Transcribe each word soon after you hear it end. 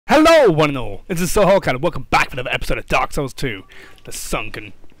Hello, one and all. This is Soho, and welcome back for another episode of Dark Souls 2, the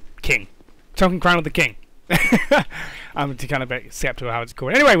Sunken King. Sunken Crown of the King. I'm to kind of accept how it's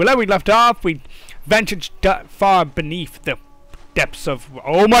called. Anyway, where we left off, we ventured far beneath the depths of...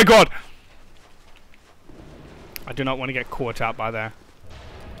 Oh my god! I do not want to get caught out by there.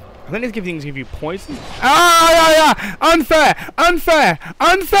 I think these give you poison. Ah, yeah! Unfair! Unfair!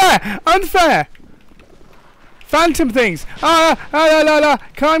 Unfair! Unfair! Phantom things! Climb!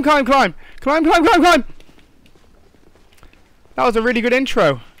 Climb! That was a really good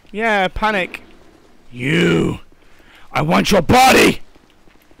intro. Yeah, panic. You! I want your body!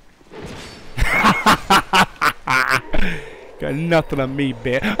 Got nothing on me,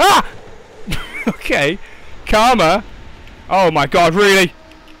 bitch. Ah! Okay. Karma. Oh my god, really?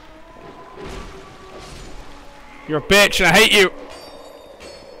 You're a bitch and I hate you.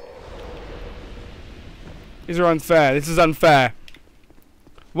 These are unfair. This is unfair.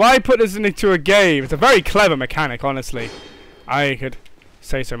 Why put this into a game? It's a very clever mechanic, honestly. I could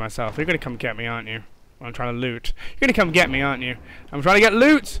say so myself. You're gonna come get me, aren't you? When I'm trying to loot. You're gonna come get me, aren't you? I'm trying to get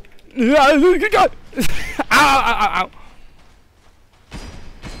loot! God! Ow, ow, ow, ow.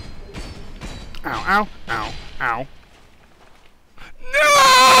 Ow, ow, ow, ow.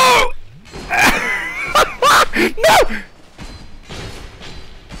 No! No!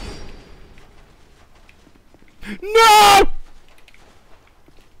 No!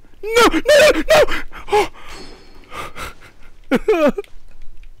 No! No! No! Oh.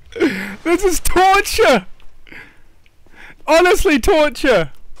 This is torture! Honestly,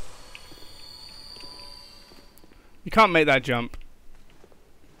 torture! You can't make that jump.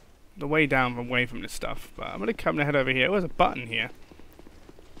 The way down away from this stuff. But I'm gonna come and head over here. There's a button here.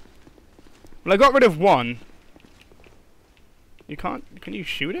 Well, I got rid of one. You can't... Can you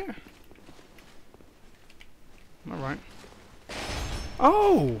shoot it? Am I right?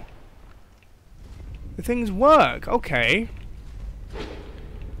 Oh! The things work. Okay.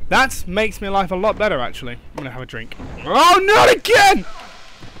 That makes my life a lot better, actually. I'm gonna have a drink. Oh, not again!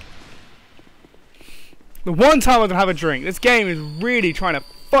 The one time I can have a drink. This game is really trying to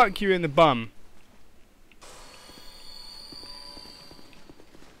fuck you in the bum.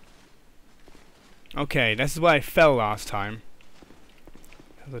 Okay, this is where I fell last time.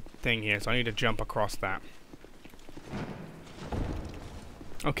 There's a thing here, so I need to jump across that.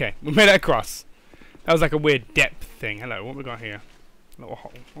 Okay, we made it across. That was like a weird depth thing. Hello, what we got here? A little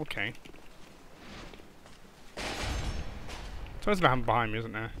hole. Okay. Something's gonna happen behind me,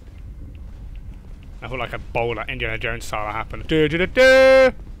 isn't there? I feel like a boulder, Indiana Jones style happened.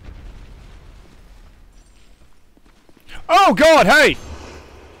 Oh god, hey!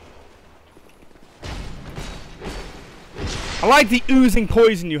 I like the oozing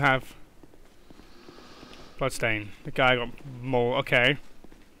poison you have. Bloodstain. The guy got more. Okay.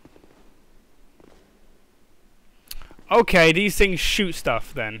 Okay, these things shoot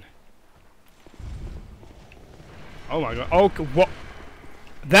stuff then. Oh my god. Oh, what?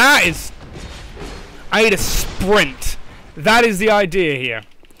 That is... I need a sprint. That is the idea here.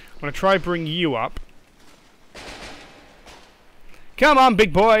 I'm going to try bring you up. Come on,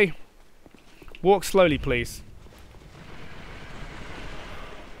 big boy. Walk slowly, please.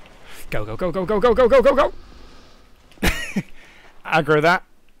 Go, go, go, go, go, go, go, go, go, go. Aggro that.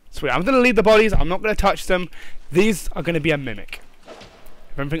 Sweet. I'm going to leave the bodies. I'm not going to touch them. These are going to be a mimic.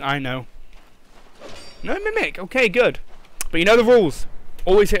 Everything I know. No mimic. Okay, good. But you know the rules.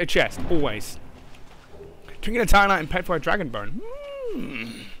 Always hit a chest. Always. Drinking a Titanite and pet for a dragon bone.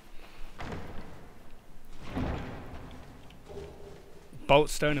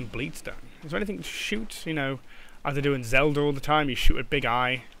 Boltstone and bleedstone. Is there anything to shoot? You know, as they do in Zelda all the time, you shoot a big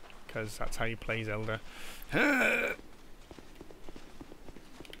eye. Because that's how you play Zelda.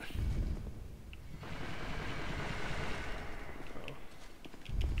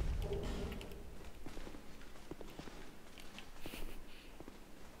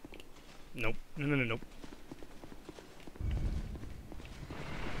 Nope. No, no, no, nope.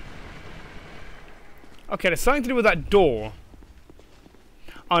 Okay, there's something to do with that door.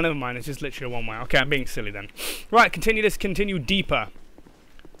 Oh, never mind. It's just literally a one-way. Okay, I'm being silly then. Right, continue this. Continue deeper.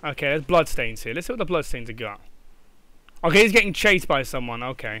 Okay, there's bloodstains here. Let's see what the bloodstains have got. Okay, he's getting chased by someone.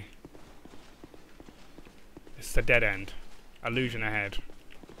 Okay. It's a dead end. Illusion ahead.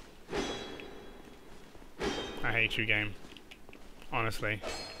 I hate you, game. Honestly.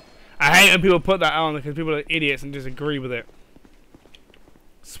 I hate when people put that on because people are idiots and disagree with it.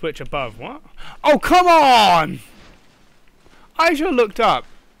 Switch above. What? Oh, come on! I should have looked up.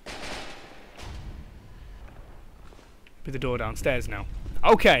 Be the door downstairs now.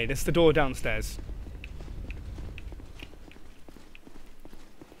 Okay, this is the door downstairs.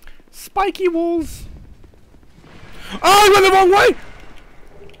 Spiky walls. Oh, I went the wrong way!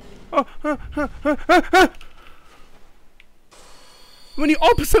 Oh, I went the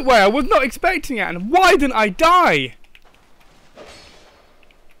opposite way. I was not expecting it. And why didn't I die?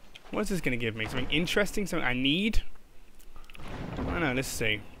 What's this going to give me? Something interesting? Something I need? I don't know. Let's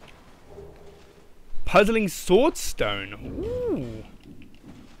see. Puzzling swordstone. Ooh.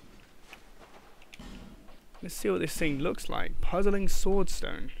 Let's see what this thing looks like. Puzzling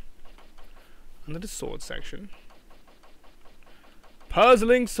swordstone. Under the sword section.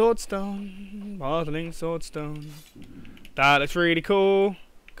 Puzzling swordstone. Puzzling swordstone. That looks really cool.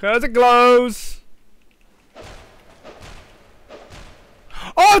 Cause it glows.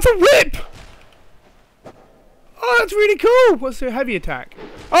 Oh, it's a whip! Oh, that's really cool. What's the heavy attack?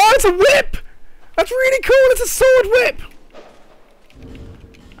 Oh, it's a whip! That's really cool. It's a sword whip.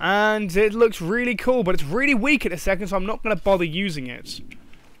 And it looks really cool, but it's really weak at a second, so I'm not going to bother using it.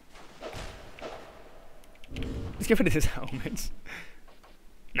 Let's get rid of his helmet.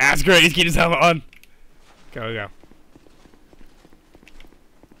 Nah, it's great. He's keeping his helmet on. Go.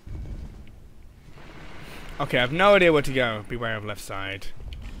 Okay, I have no idea where to go. Beware of left side.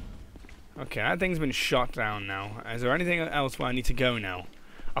 Okay, that thing's been shot down now. Is there anything else where I need to go now?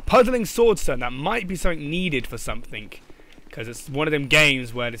 A puzzling swordstone. That might be something needed for something. Because it's one of them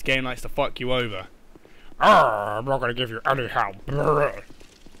games where this game likes to fuck you over. I'm not going to give you any help. Oh,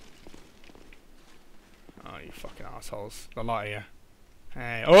 you fucking assholes. The lot of you.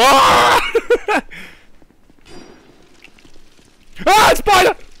 Hey. Oh! Ah,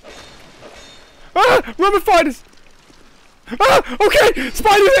 spider! Ah, rubber spiders! Ah, okay,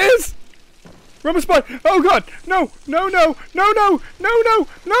 spider it is! Rubber spider! Oh god! No!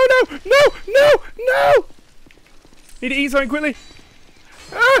 Need to eat something quickly.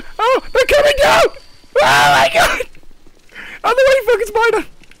 Ah! Oh! They're coming down! Oh my god! Out the way, fucking spider!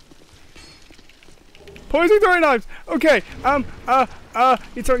 Poison throwing knives! Okay,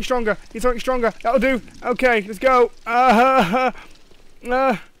 need something stronger. That'll do. Okay, let's go.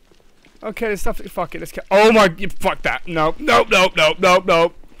 Okay, there's stuff. Fuck it. Let's go. Oh my! Fuck that! No.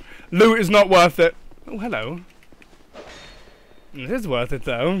 Loot is not worth it. Oh, hello. It is worth it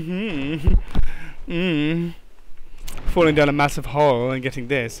though. Falling down a massive hole and getting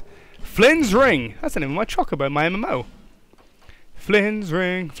this. Flynn's ring. That's the name of my chocobo, my MMO. Flynn's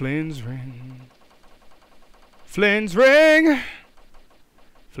ring. Flynn's ring. Flynn's ring.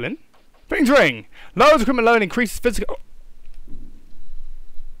 Flynn? Flynn's ring. Lowers equipment load and increases physical. Oh.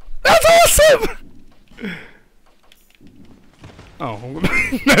 That's awesome! Oh,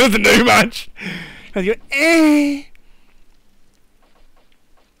 that was a new match. And you go, eh.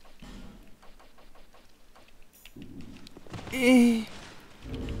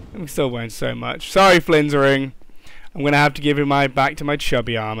 I'm still wearing so much. Sorry, Flynn's ring. I'm gonna have to give him back to my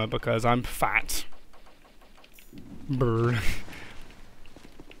chubby armor because I'm fat. Brr.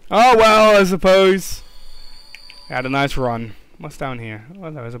 Oh well, I suppose. I had a nice run. What's down here? Oh,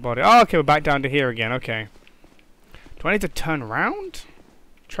 there's a body. Oh, okay, we're back down to here again. Okay. Do I need to turn around?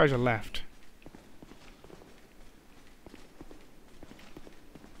 Treasure left.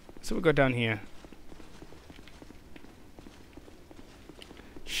 So we'll go down here.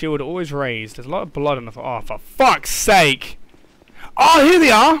 Shield always raised. There's a lot of blood on the floor. Oh, for fuck's sake! Oh, here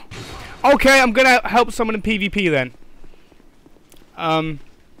they are! Okay, I'm gonna help someone in PvP then.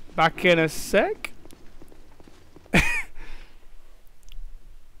 Back in a sec?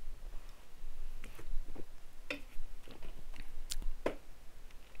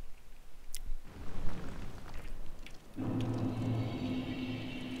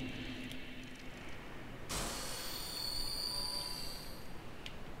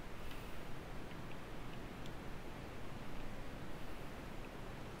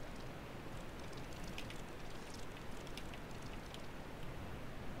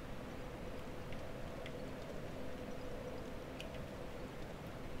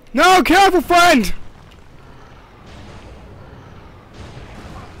 No, careful, friend!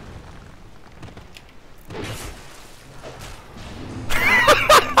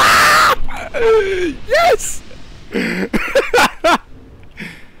 Yes!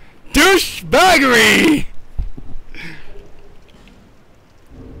 Douchebaggery!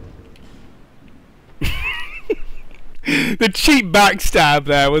 The cheap backstab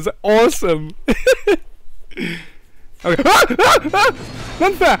there was awesome. Okay.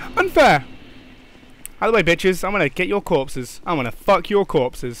 Unfair! Unfair! Out of the way, bitches. I'm gonna get your corpses. I'm gonna fuck your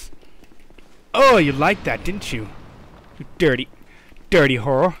corpses. Oh, you liked that, didn't you? You dirty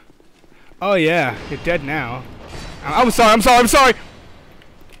whore. Oh yeah, you're dead now. I'm sorry!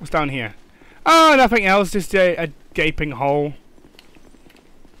 What's down here? Oh, nothing else, just a gaping hole.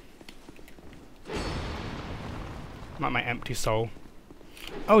 Not my empty soul.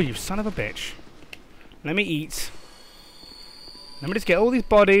 Oh, you son of a bitch. Let me eat. Let me just get all these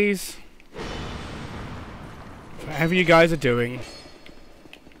bodies. Whatever you guys are doing.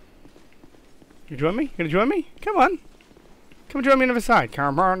 You join me? You gonna join me? Come on. Come and join me on the other side.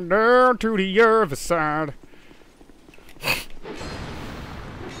 Come on down to the other side.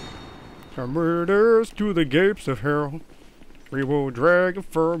 Come with us to the gates of hell. We will drag you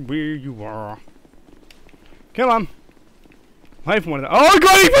from where you are. Come on. Wait for one of them. Oh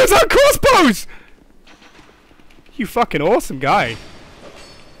god, he puts out crossbows! You fucking awesome guy.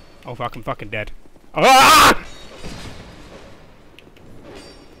 Oh fuck, I'm fucking dead. Ah!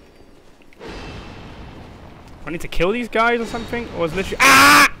 I need to kill these guys or something? Or is literally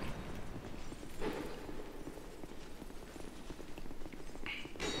ah!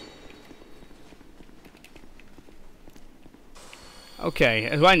 Okay,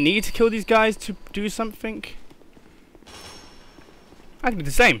 do I need to kill these guys to do something? I can do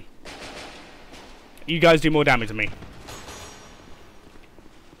the same. You guys do more damage than me.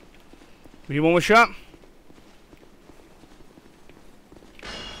 We do one more shot.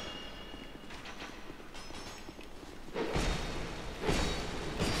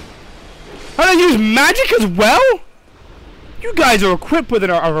 How do I use magic as well? You guys are equipped with a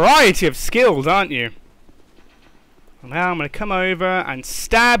variety of skills, aren't you? Now I'm going to come over and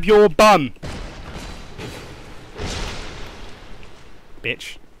stab your bum.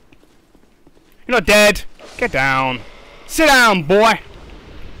 Bitch. You're not dead. Get down. Sit down, boy.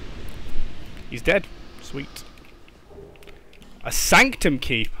 He's dead. Sweet. A sanctum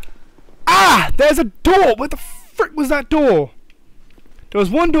key. Ah! There's a door. Where the frick was that door? There was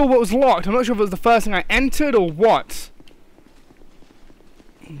one door that was locked. I'm not sure if it was the first thing I entered or what.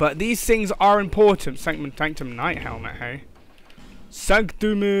 But these things are important. Sanctum Knight Helmet, hey?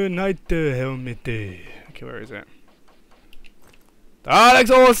 Sanctum Knight Helmet. Okay, where is it? That looks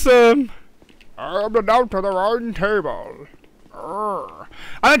awesome! I'm down to the round table. I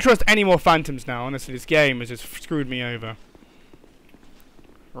don't trust any more phantoms now, honestly. This game has just screwed me over.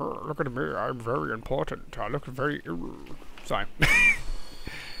 Look at me, I'm very important. I look very... Sorry.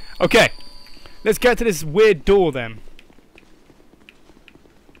 Okay. Let's get to this weird door then.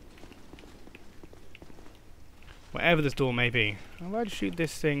 Whatever this door may be. If I shoot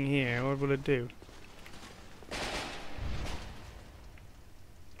this thing here, what will it do?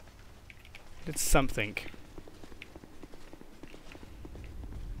 It's something.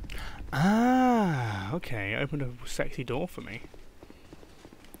 Ah, okay. It opened a sexy door for me.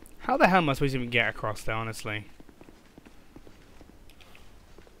 How the hell am I supposed to even get across there, honestly?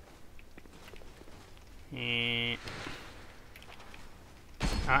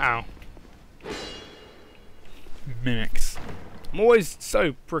 Ow. Mimics. I'm always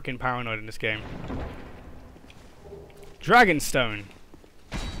so freaking paranoid in this game. Dragonstone.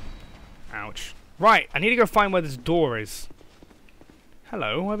 Ouch. Right, I need to go find where this door is.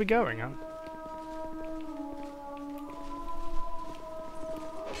 Hello, where are we going?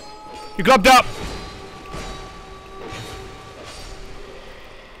 You glubbed up!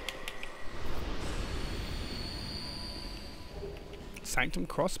 Sanctum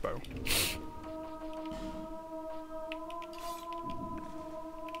crossbow.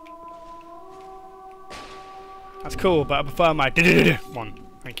 That's cool, but I prefer my one.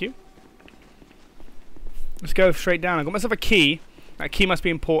 Thank you. Let's go straight down. I got myself a key. That key must be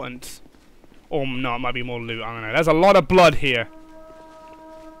important. Or no, it might be more loot. I don't know. There's a lot of blood here.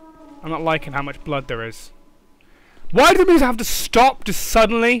 I'm not liking how much blood there is. Why do the music have to stop just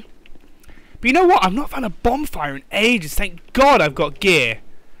suddenly? But you know what? I've not found a bonfire in ages. Thank God I've got gear.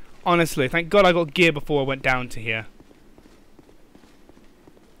 Honestly, thank God I got gear before I went down to here.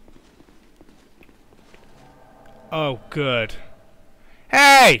 Oh, good.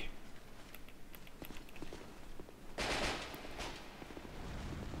 Hey!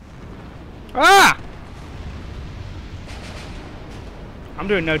 Ah! I'm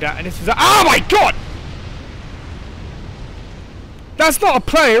doing no doubt. And this is a oh my god! That's not a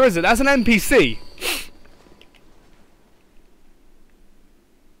player, is it? That's an NPC.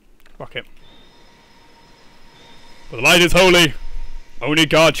 Fuck it. For the light is holy. Only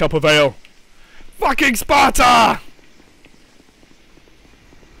God shall prevail. Fucking Sparta!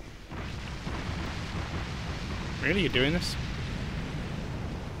 Really? You're doing this?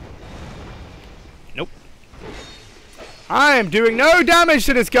 Nope. I am doing no damage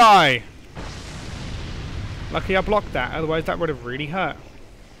to this guy! Lucky I blocked that, otherwise that would have really hurt.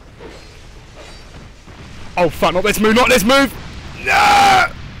 Oh fuck, not this move, not this move! No!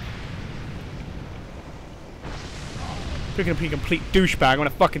 If you're gonna be a complete douchebag, I'm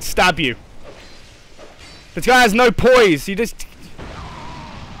gonna fucking stab you. This guy has no poise. He just...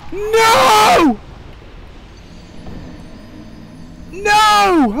 No!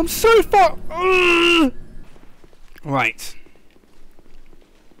 No! I'm so far... Ugh. Right.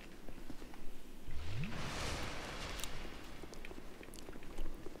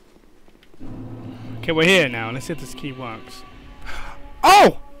 Okay, we're here now. Let's see if this key works.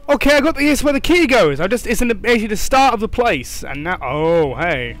 Oh! Okay, I got the... Here's where the key goes. It's in the, basically the start of the place. And now... Oh,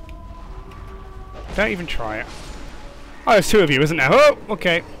 hey. Don't even try it. Oh, there's two of you, isn't there? Oh,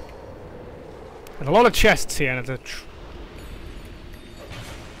 okay. There's a lot of chests here, and there's a...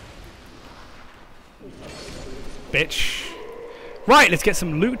 Bitch. Right, let's get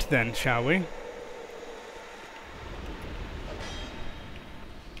some loot then, shall we?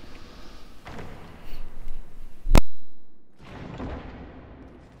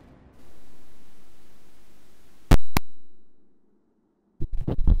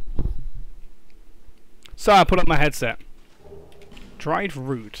 So I put up my headset. Dried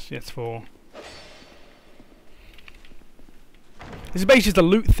root. Yes, for... This is basically just a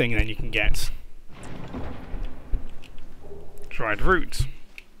loot thing then you can get. Dried root.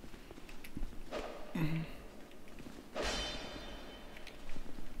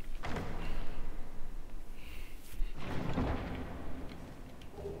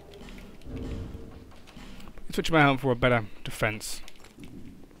 Switch my helmet for a better defense.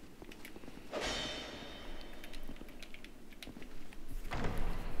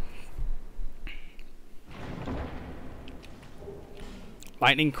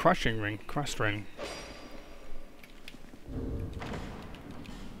 Lightning crushing ring, crust ring.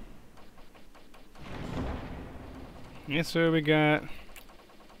 Yes, so we got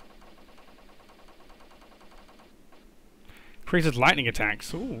increases lightning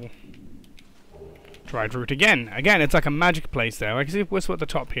attacks. Ooh. Dried root again. Again, it's like a magic place there. I can see what's at the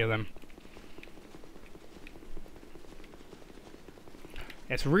top here then.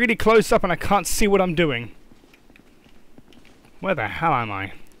 It's really close up and I can't see what I'm doing. Where the hell am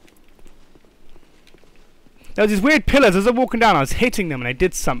I? There was these weird pillars. As I was walking down, I was hitting them and they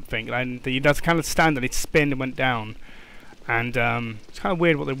did something. And you just kind of stand and they'd spin and went down. And it's kind of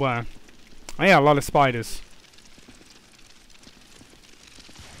weird what they were. Oh yeah, a lot of spiders.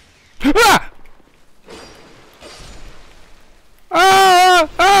 Ah! Ah!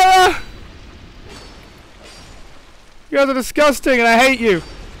 Ah! You guys are disgusting and I hate you.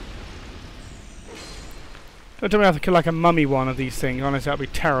 Don't tell me I have to kill like a mummy one of these things. Honestly, that would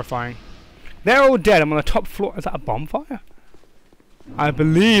be terrifying. They're all dead. I'm on the top floor. Is that a bonfire? I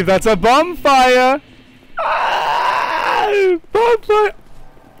believe that's a bonfire. Ah! Bonfire!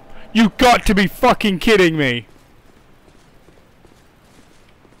 You got to be fucking kidding me.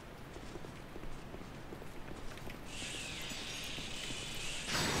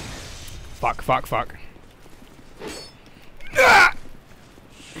 Fuck, fuck, fuck. Ah!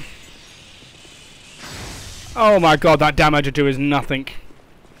 Oh my god, that damage I do is nothing.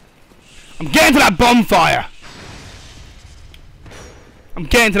 I'm getting to that bonfire! I'm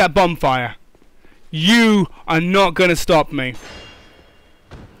getting to that bonfire. You are not gonna stop me.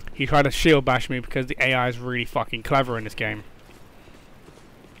 He tried to shield bash me because the AI is really fucking clever in this game.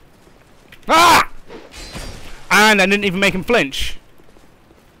 Ah! And I didn't even make him flinch.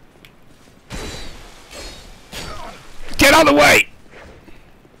 Get out of the way!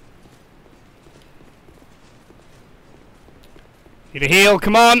 Need a heal,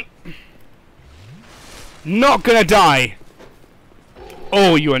 come on! Not gonna die!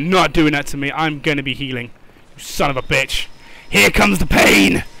 Oh, you are not doing that to me. I'm gonna be healing. You son of a bitch. Here comes the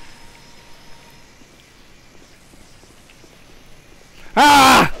pain!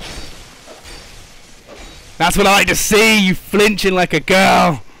 Ah! That's what I like to see, you flinching like a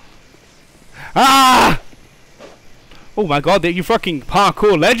girl. Ah! Oh my god, you fucking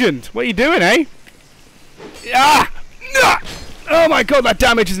parkour legend. What are you doing, eh? Ah! Oh my god, that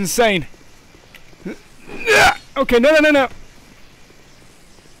damage is insane. Okay, no, no, no, no.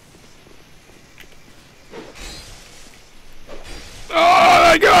 Oh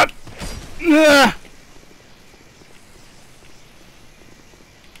my god!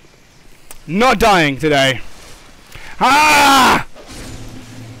 Not dying today. Ah!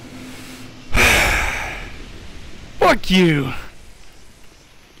 Fuck you.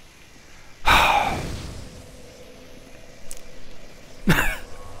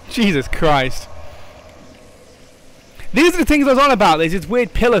 Jesus Christ. These are the things I was on about. There's these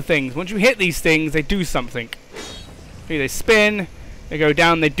weird pillar things. Once you hit these things, they do something. They spin, they go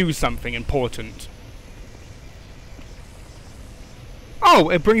down, they do something important. Oh,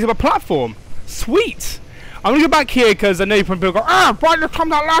 it brings up a platform. Sweet. I'm going to go back here because I know people go, ah, why did you come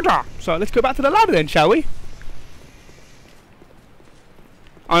that ladder? So let's go back to the ladder then, shall we?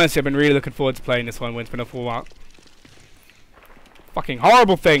 Honestly, I've been really looking forward to playing this one when it's been up for a while. Fucking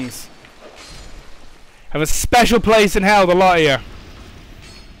horrible things. Have a special place in hell, the lot of you.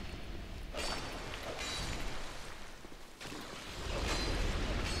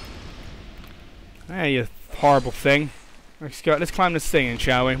 Hey, you horrible thing. Let's climb this thing in,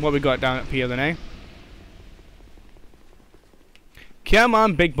 shall we? What we got down up here then, eh? Come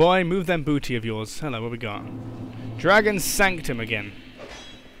on, big boy, move them booty of yours. Hello, what we got? Dragon Sanctum again.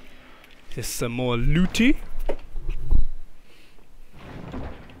 Is this some more looty?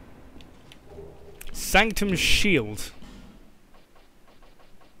 Sanctum Shield.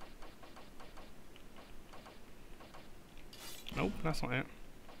 Nope, that's not it.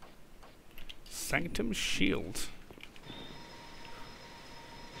 Sanctum Shield.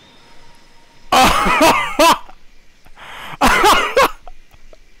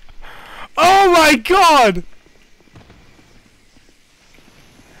 Oh my god!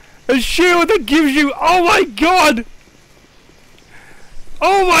 A shield that gives you... Oh my god!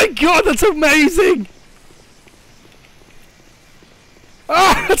 Oh my god, that's amazing!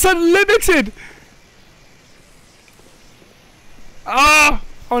 Ah, that's unlimited! Ah!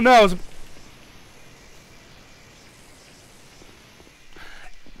 Oh no!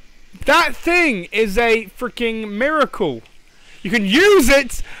 That thing is a freaking miracle. You can use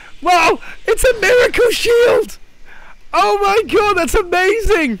it. Wow, it's a miracle shield. Oh my god, that's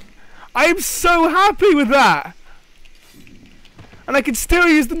amazing. I am so happy with that. And I can still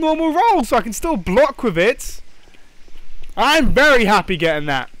use the normal roll, so I can still block with it. I'm very happy getting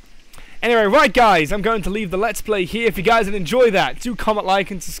that. Anyway, right guys, I'm going to leave the Let's Play here. If you guys did enjoy that, do comment,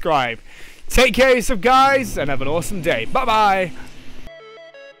 like, and subscribe. Take care of yourself, guys, and have an awesome day. Bye-bye.